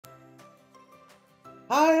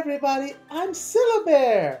Hi, everybody. I'm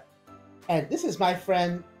Sylla-Bear, and this is my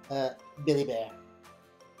friend Billy Bear.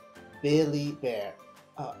 Billy Bear.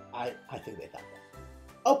 I think they got that.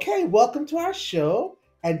 Okay, welcome to our show.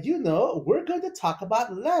 And we're going to talk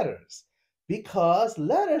about letters because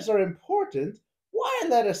letters are important. Why are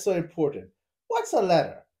letters so important? What's a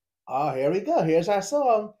letter? Oh, here we go. Here's our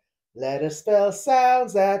song. Letters spell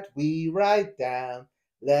sounds that we write down.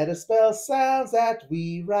 Letters spell sounds that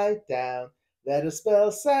we write down. Letters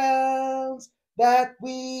spell sounds that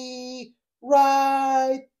we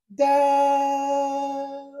write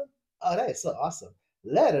down. Oh, that is so awesome.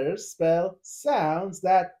 Letters spell sounds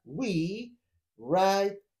that we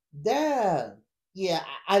write down. Yeah,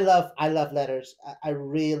 I love letters. I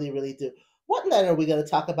really, really do. What letter are we going to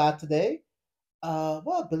talk about today?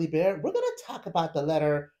 Well, Billy Bear, we're going to talk about the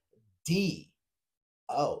letter D.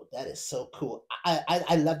 Oh, that is so cool.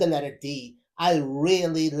 I love the letter D. I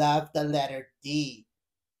really love the letter D.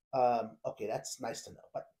 Okay, that's nice to know.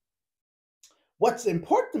 But what's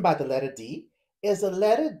important about the letter D is the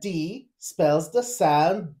letter D spells the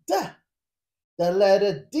sound D. The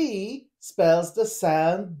letter D spells the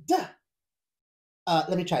sound D.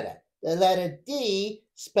 Let me try that. The letter D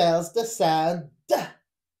spells the sound D.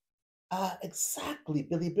 Exactly,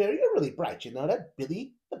 Billy Bear. You're really bright. You know that?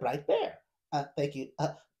 Billy the Bright Bear. Thank you.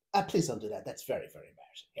 Please don't do that. That's very, very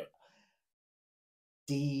embarrassing. Here we go.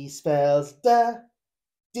 D spells D.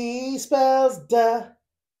 D spells D.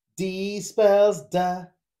 D spells D.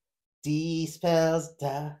 D spells D.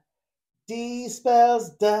 D spells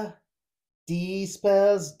D. D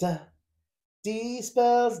spells D. D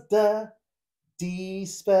spells D. D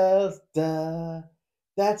spells D.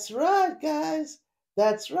 That's right, guys.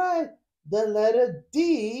 That's right. The letter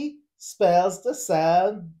D spells the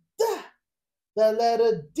sound D. The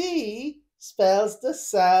letter D spells the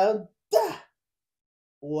sound D.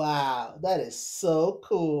 Wow, that is so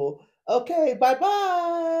cool. Okay, bye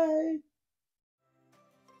bye.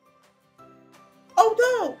 Oh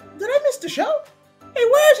no, did I miss the show? Hey,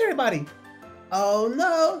 where's everybody? Oh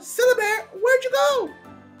no, Sylla-Bear, where'd you go?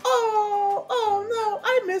 Oh no,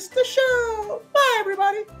 I missed the show. Bye,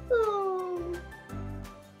 everybody.